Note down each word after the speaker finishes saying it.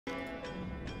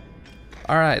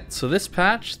Alright, so this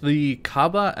patch, the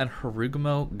Khaba and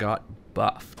Harugumo got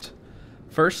buffed.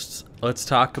 First, let's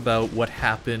talk about what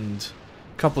happened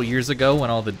a couple years ago when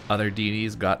all the other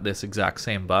DDs got this exact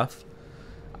same buff.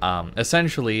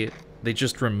 Essentially, they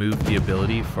just removed the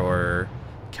ability for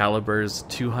calibers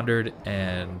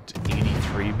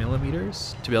 283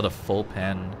 millimeters to be able to full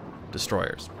pen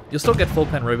destroyers. You'll still get full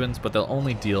pen ribbons, but they'll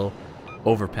only deal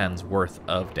over pens worth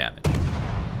of damage.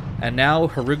 And now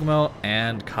Harugumo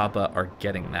and Khaba are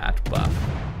getting that buff.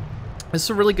 This is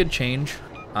a really good change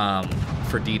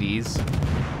for DDs,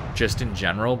 just in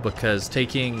general, because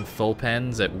taking full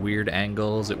pens at weird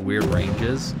angles, at weird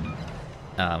ranges,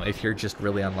 if you're just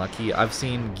really unlucky. I've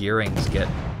seen Gearings get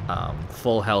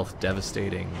full health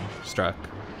devastating struck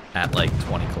at like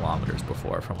 20 kilometers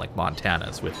before from like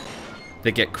Montanas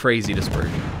they get crazy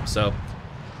dispersion. So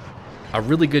a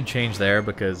really good change there,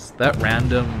 because that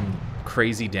random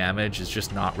crazy damage is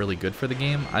just not really good for the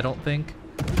game, I don't think.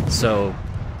 So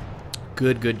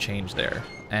good change there.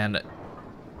 And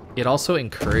it also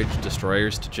encouraged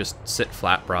destroyers to just sit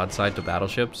flat broadside to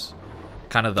battleships,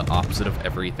 kind of the opposite of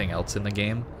everything else in the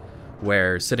game,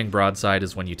 where sitting broadside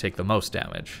is when you take the most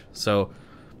damage. So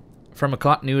from a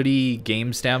continuity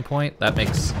game standpoint, that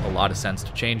makes a lot of sense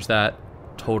to change that.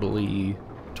 Totally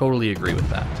agree with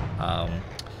that.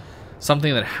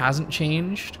 Something that hasn't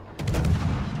changed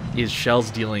is shells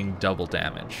dealing double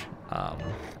damage.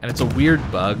 And it's a weird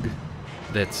bug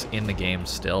that's in the game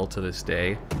still to this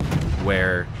day,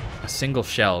 where a single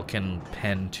shell can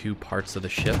pen 2 parts of the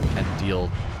ship and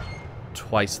deal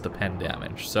twice the pen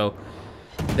damage. So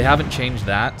they haven't changed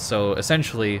that, so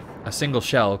essentially a single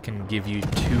shell can give you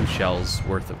 2 shells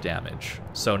worth of damage.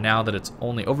 So now that it's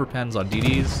only overpens on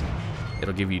DDs,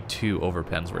 it'll give you 2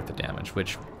 overpens worth of damage,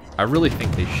 which I really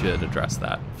think they should address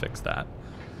that and fix that.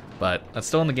 But that's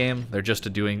still in the game. They're just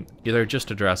addressing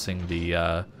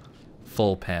the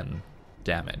full pen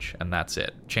damage, and that's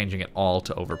it. Changing it all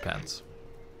to overpens.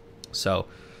 So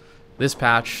this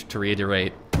patch, to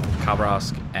reiterate,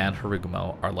 Khabarovsk and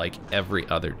Harugumo are like every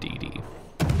other DD.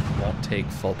 Won't take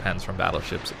full pens from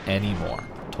battleships anymore.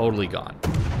 Totally gone.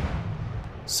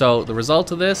 So the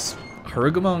result of this,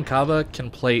 Harugumo and Khaba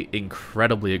can play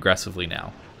incredibly aggressively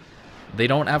now. They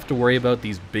don't have to worry about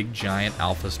these big giant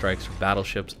alpha strikes from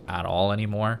battleships at all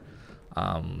anymore.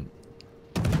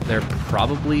 They're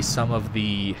probably some of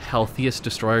the healthiest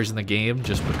destroyers in the game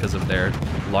just because of their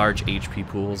large HP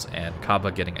pools and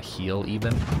Khaba getting a heal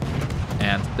even.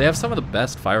 And they have some of the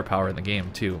best firepower in the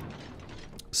game too.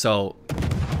 So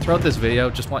throughout this video,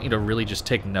 just want you to really just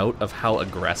take note of how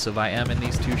aggressive I am in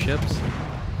these 2 ships.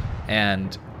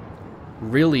 And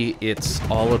really, it's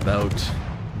all about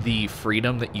the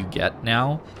freedom that you get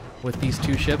now with these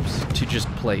 2 ships to just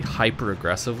play hyper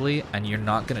aggressively, and you're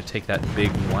not going to take that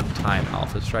big one-time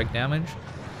alpha strike damage.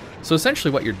 So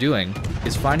essentially what you're doing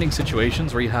is finding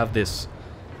situations where you have this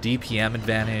DPM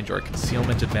advantage or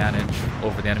concealment advantage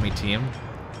over the enemy team,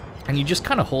 and you just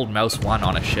kind of hold mouse 1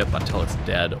 on a ship until it's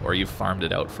dead, or you've farmed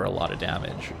it out for a lot of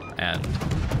damage, and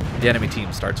the enemy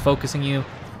team starts focusing you.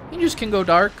 You just can go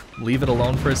dark, leave it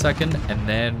alone for a second, and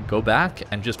then go back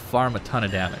and just farm a ton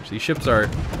of damage. These ships are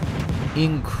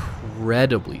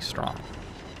incredibly strong.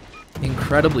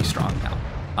 Incredibly strong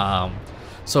now.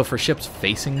 So for ships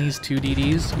facing these 2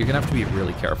 DDs, you're going to have to be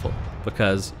really careful,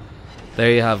 because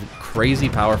they have crazy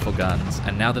powerful guns,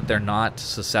 and now that they're not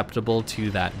susceptible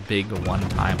to that big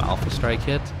one-time alpha strike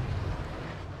hit,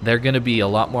 they're going to be a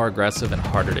lot more aggressive and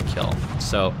harder to kill.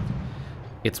 So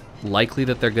it's likely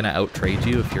that they're going to out-trade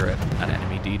you if you're an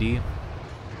enemy DD.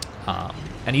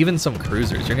 And even some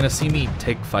cruisers. You're going to see me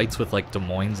take fights with like Des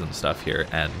Moines and stuff here,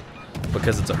 and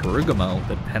because it's a Harugumo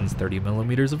that pens 30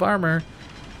 millimeters of armor,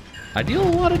 I deal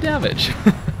a lot of damage.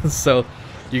 So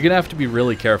you're going to have to be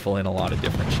really careful in a lot of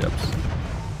different ships.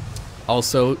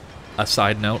 Also, a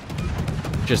side note,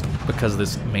 just because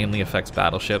this mainly affects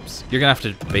battleships, you're going to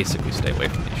have to basically stay away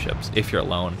from these ships if you're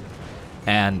alone.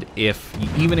 And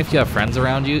even if you have friends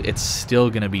around you, it's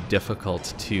still going to be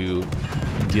difficult to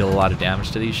deal a lot of damage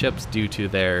to these ships due to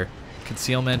their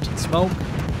concealment and smoke,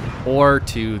 or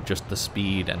to just the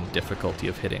speed and difficulty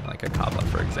of hitting like a Khaba,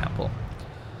 for example.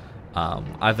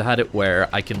 I've had it where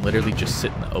I can literally just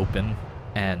sit in the open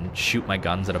and shoot my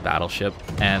guns at a battleship,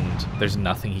 and there's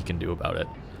nothing he can do about it.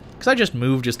 Because I just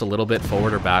move just a little bit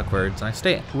forward or backwards, and I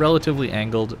stay relatively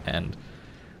angled, and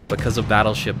because of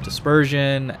battleship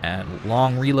dispersion and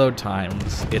long reload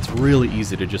times, it's really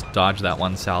easy to just dodge that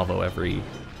one salvo every,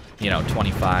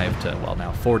 25 to, well,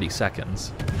 now 40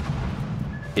 seconds.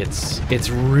 It's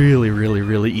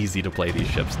really easy to play these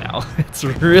ships now. It's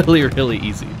really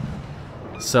easy.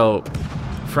 So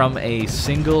from a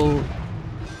single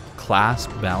class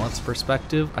balance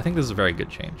perspective, I think this is a very good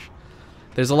change.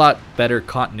 There's a lot better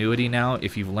continuity now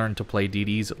if you've learned to play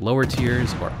DDs at lower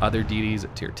tiers or other DDs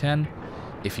at tier 10.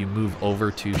 If you move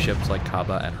over to ships like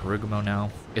Khaba and Harugumo now,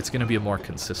 it's going to be a more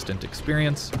consistent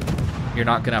experience. You're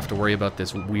not going to have to worry about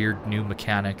this weird new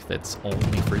mechanic that's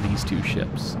only for these two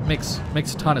ships. Makes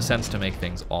a ton of sense to make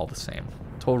things all the same.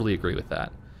 Totally agree with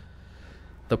that.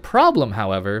 The problem,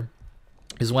 however,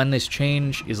 is when this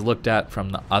change is looked at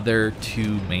from the other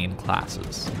two main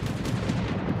classes.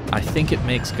 I think it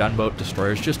makes gunboat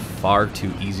destroyers just far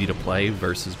too easy to play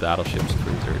versus battleships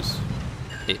cruisers.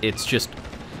 It's just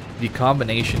the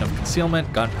combination of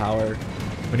concealment, gun power,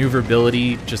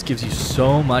 maneuverability just gives you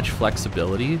so much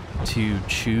flexibility to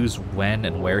choose when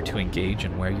and where to engage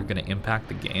and where you're going to impact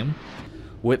the game.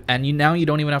 Now you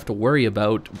don't even have to worry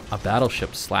about a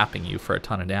battleship slapping you for a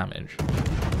ton of damage.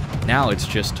 Now it's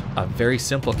just a very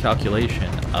simple calculation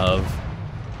of,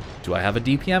 do I have a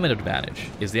DPM advantage?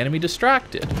 Is the enemy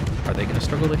distracted? Are they going to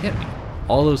struggle to hit me?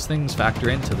 All those things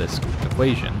factor into this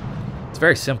equation. It's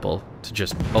very simple to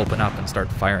just open up and start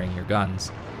firing your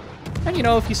guns. And you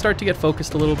know, if you start to get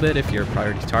focused a little bit, if your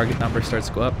priority target number starts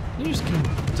to go up, you just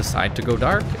can decide to go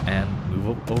dark and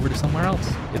move over to somewhere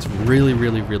else. It's really,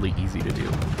 really, really easy to do.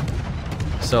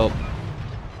 So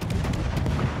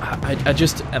I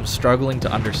just am struggling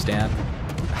to understand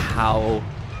how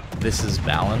this is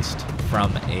balanced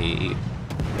from a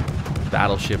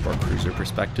battleship or cruiser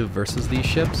perspective versus these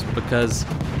ships, because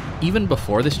even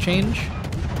before this change,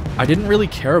 I didn't really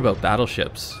care about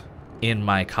battleships in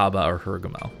my Khaba or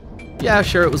Harugumo. Yeah,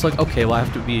 sure, it was like, okay, well, I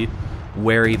have to be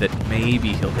wary that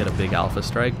maybe he'll hit a big alpha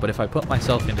strike, but if I put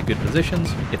myself into good positions,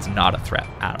 it's not a threat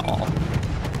at all.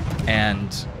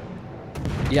 And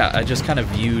yeah, I just kind of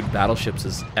viewed battleships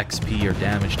as XP or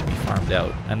damage to be farmed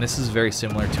out. And this is very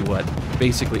similar to what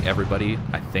basically everybody,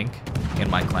 I think, in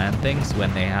my clan thinks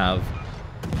when they have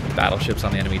battleships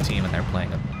on the enemy team and they're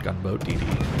playing a gunboat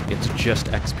DD. It's just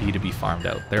XP to be farmed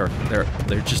out.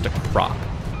 They're just a crop.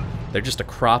 They're just a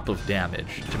crop of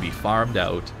damage to be farmed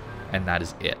out, and that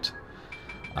is it.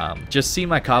 Just see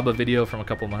my Khaba video from a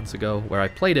couple months ago where I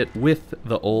played it with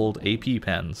the old AP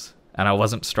pens, and I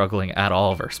wasn't struggling at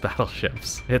all versus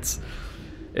battleships.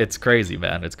 It's crazy,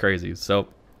 man. It's crazy. So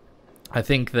I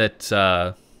think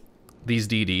that these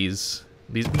DDs,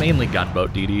 these mainly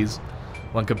gunboat DDs,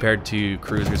 when compared to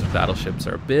cruisers and battleships,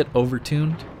 are a bit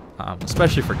overtuned,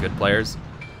 especially for good players.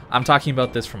 I'm talking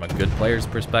about this from a good player's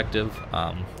perspective.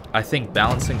 I think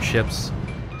balancing ships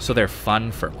so they're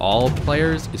fun for all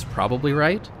players is probably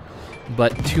right, but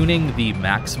tuning the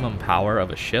maximum power of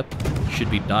a ship should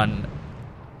be done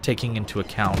taking into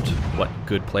account what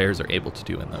good players are able to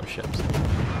do in those ships.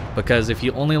 Because if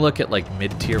you only look at like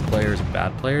mid-tier players and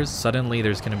bad players, suddenly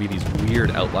there's going to be these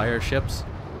weird outlier ships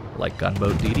like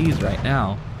gunboat DDs right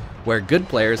now, where good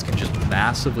players can just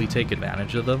massively take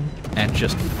advantage of them and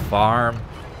just farm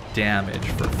damage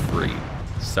for free.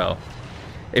 So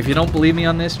if you don't believe me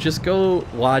on this, just go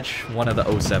watch one of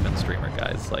the 07 streamer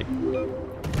guys. Like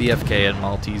BFK and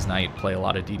Maltese Knight play a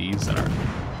lot of DDs and are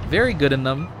very good in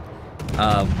them.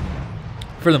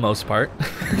 For the most part.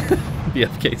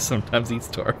 BFK sometimes eats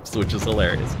torps, which is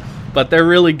hilarious. But they're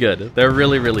really good. They're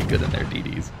really, really good in their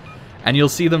DDs. And you'll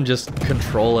see them just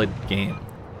control a game.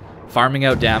 Farming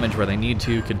out damage where they need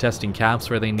to, contesting caps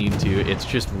where they need to. It's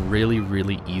just really,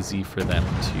 really easy for them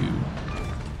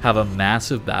to have a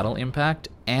massive battle impact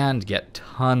and get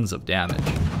tons of damage.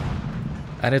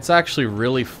 And it's actually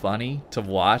really funny to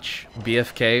watch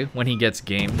BFK when he gets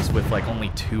games with like only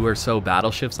 2 or so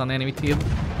battleships on the enemy team.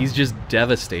 He's just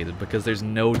devastated because there's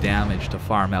no damage to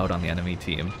farm out on the enemy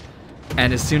team.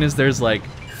 And as soon as there's like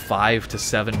 5 to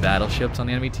 7 battleships on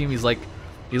the enemy team, he's like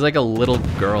a little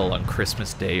girl on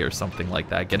Christmas Day or something like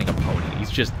that, getting a pony.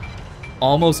 He's just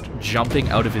almost jumping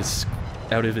out of his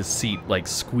seat, like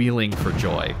squealing for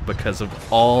joy because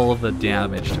of all of the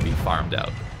damage to be farmed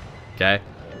out. Okay?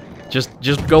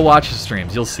 Just go watch his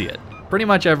streams, you'll see it. Pretty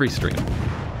much every stream.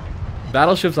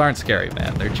 Battleships aren't scary,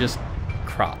 man. They're just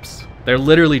crops. They're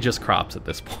literally just crops at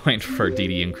this point for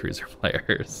DD and cruiser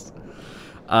players.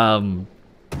 And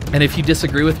if you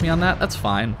disagree with me on that, that's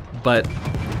fine. But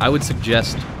I would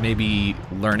suggest maybe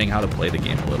learning how to play the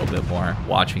game a little bit more,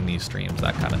 watching these streams,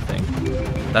 that kind of thing.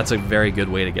 That's a very good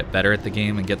way to get better at the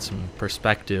game and get some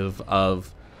perspective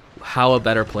of how a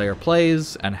better player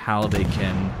plays and how they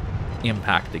can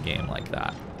impact the game like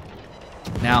that.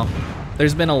 Now,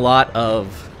 there's been a lot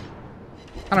of,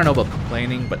 I don't know about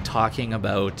complaining, but talking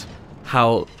about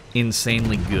how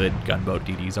insanely good gunboat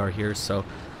DDs are here, so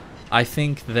I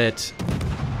think that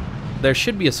there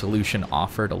should be a solution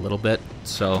offered a little bit,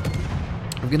 so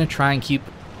I'm going to try and keep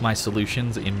my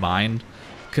solutions in mind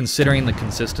considering the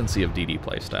consistency of DD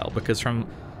playstyle, because from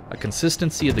a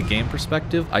consistency of the game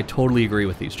perspective, I totally agree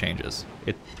with these changes.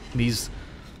 These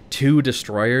 2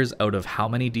 destroyers out of how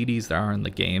many DDs there are in the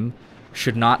game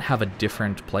should not have a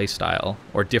different playstyle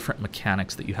or different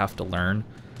mechanics that you have to learn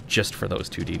just for those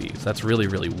 2 DDs. That's really,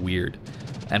 really weird.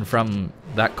 And from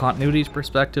that continuity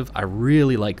perspective, I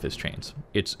really like this change.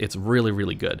 It's really,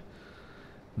 really good.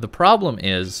 The problem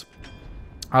is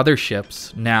other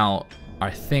ships now, I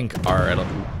think, are at a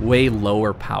way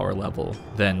lower power level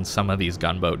than some of these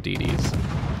gunboat DDs.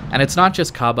 And it's not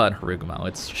just Khaba and Harugumo,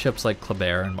 it's ships like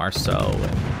Khaba and Marceau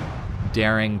and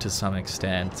Daring to some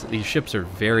extent. These ships are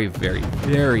very, very,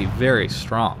 very, very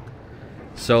strong.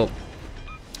 So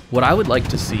what I would like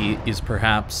to see is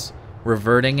perhaps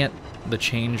reverting the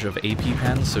change of AP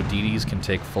pens so DDs can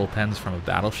take full pens from a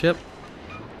battleship.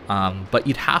 But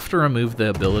you'd have to remove the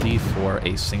ability for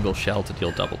a single shell to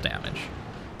deal double damage.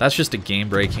 That's just a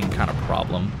game-breaking kind of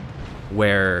problem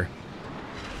where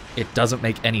it doesn't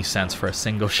make any sense for a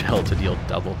single shell to deal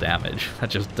double damage. That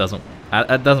just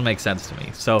doesn't make sense to me.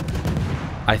 So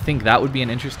I think that would be an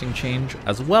interesting change,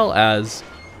 as well as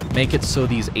make it so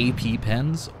these AP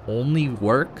pens only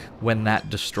work when that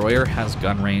destroyer has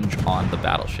gun range on the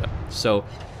battleship. So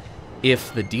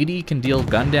if the DD can deal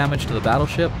gun damage to the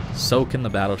battleship, so can the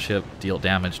battleship deal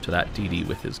damage to that DD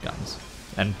with his guns,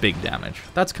 and big damage.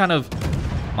 That's kind of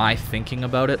my thinking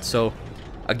about it. So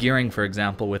a Gearing, for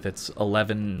example, with its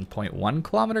 11.1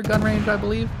 kilometer gun range, I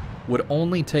believe, would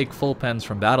only take full pens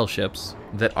from battleships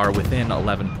that are within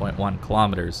 11.1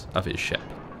 kilometers of his ship,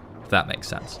 if that makes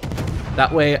sense.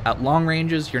 That way, at long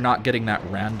ranges, you're not getting that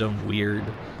random, weird,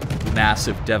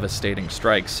 massive, devastating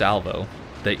strike salvo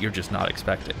that you're just not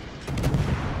expecting.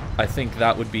 I think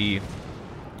that would be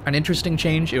an interesting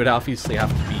change. It would obviously have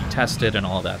to be tested and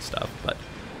all that stuff, but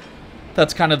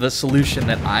that's kind of the solution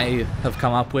that I have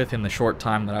come up with in the short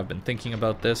time that I've been thinking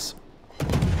about this.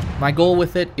 My goal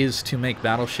with it is to make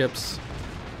battleships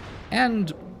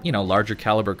and, you know, larger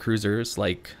caliber cruisers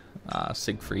like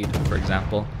Siegfried, for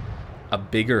example, a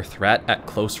bigger threat at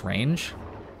close range,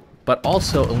 but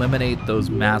also eliminate those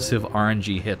massive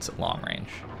RNG hits at long range.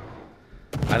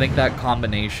 I think that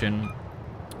combination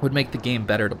would make the game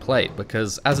better to play,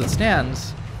 because as it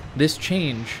stands, this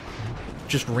change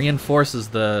just reinforces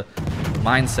the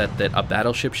mindset that a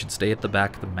battleship should stay at the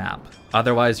back of the map.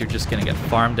 Otherwise, you're just going to get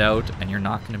farmed out and you're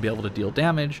not going to be able to deal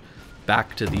damage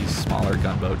back to these smaller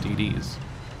gunboat DDs.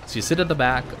 So you sit at the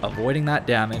back, avoiding that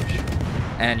damage,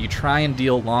 and you try and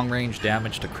deal long-range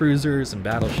damage to cruisers and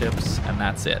battleships, and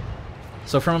that's it.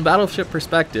 So from a battleship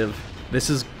perspective, this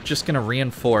is just going to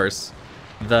reinforce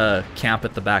the camp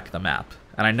at the back of the map.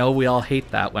 And I know we all hate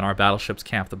that when our battleships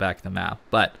camp the back of the map,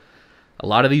 but a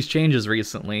lot of these changes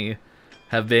recently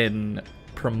have been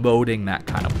promoting that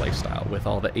kind of playstyle with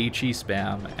all the HE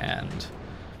spam and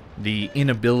the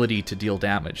inability to deal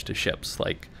damage to ships.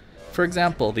 Like, for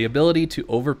example, the ability to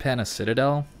overpen a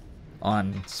citadel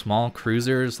on small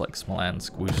cruisers like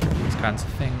Smolensk, Worcester, these kinds of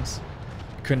things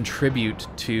contribute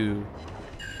to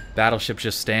battleships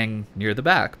just staying near the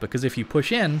back, because if you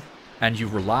push in and you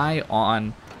rely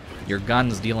on your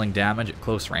guns dealing damage at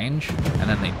close range and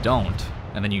then they don't,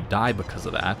 and then you die because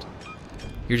of that,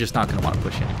 you're just not going to want to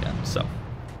push in again. So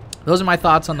those are my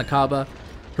thoughts on the Khaba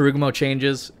Harugumo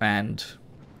changes and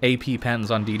AP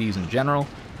pens on DDs in general.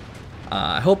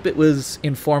 I hope it was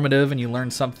informative and you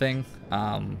learned something.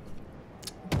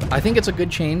 I think it's a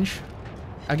good change,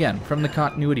 again, from the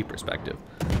continuity perspective.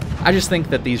 I just think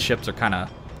that these ships are kind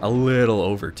of a little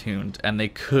overtuned and they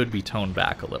could be toned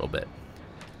back a little bit.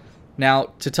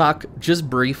 Now, to talk just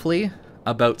briefly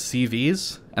about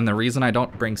CVs, and the reason I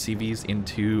don't bring CVs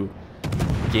into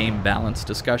game balance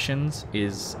discussions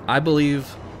is I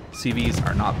believe CVs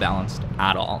are not balanced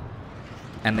at all,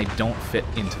 and they don't fit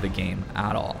into the game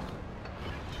at all.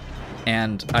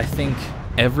 And I think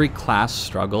every class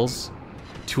struggles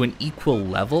to an equal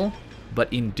level,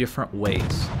 but in different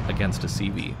ways against a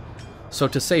CV. So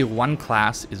to say one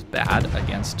class is bad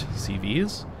against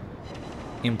CVs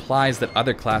implies that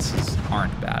other classes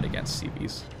aren't bad against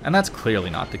CVs. And that's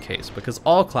clearly not the case, because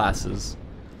all classes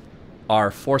are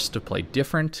forced to play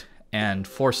different and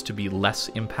forced to be less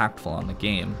impactful on the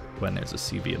game when there's a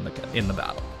CV in the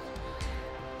battle.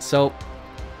 So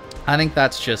I think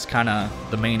that's just kind of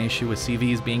the main issue with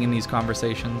CVs being in these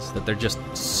conversations, that they're just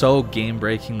so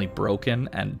game-breakingly broken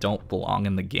and don't belong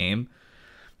in the game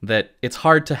that it's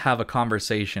hard to have a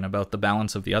conversation about the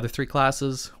balance of the other three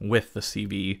classes with the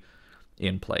CV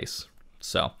in place.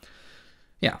 So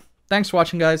yeah, thanks for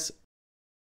watching, guys.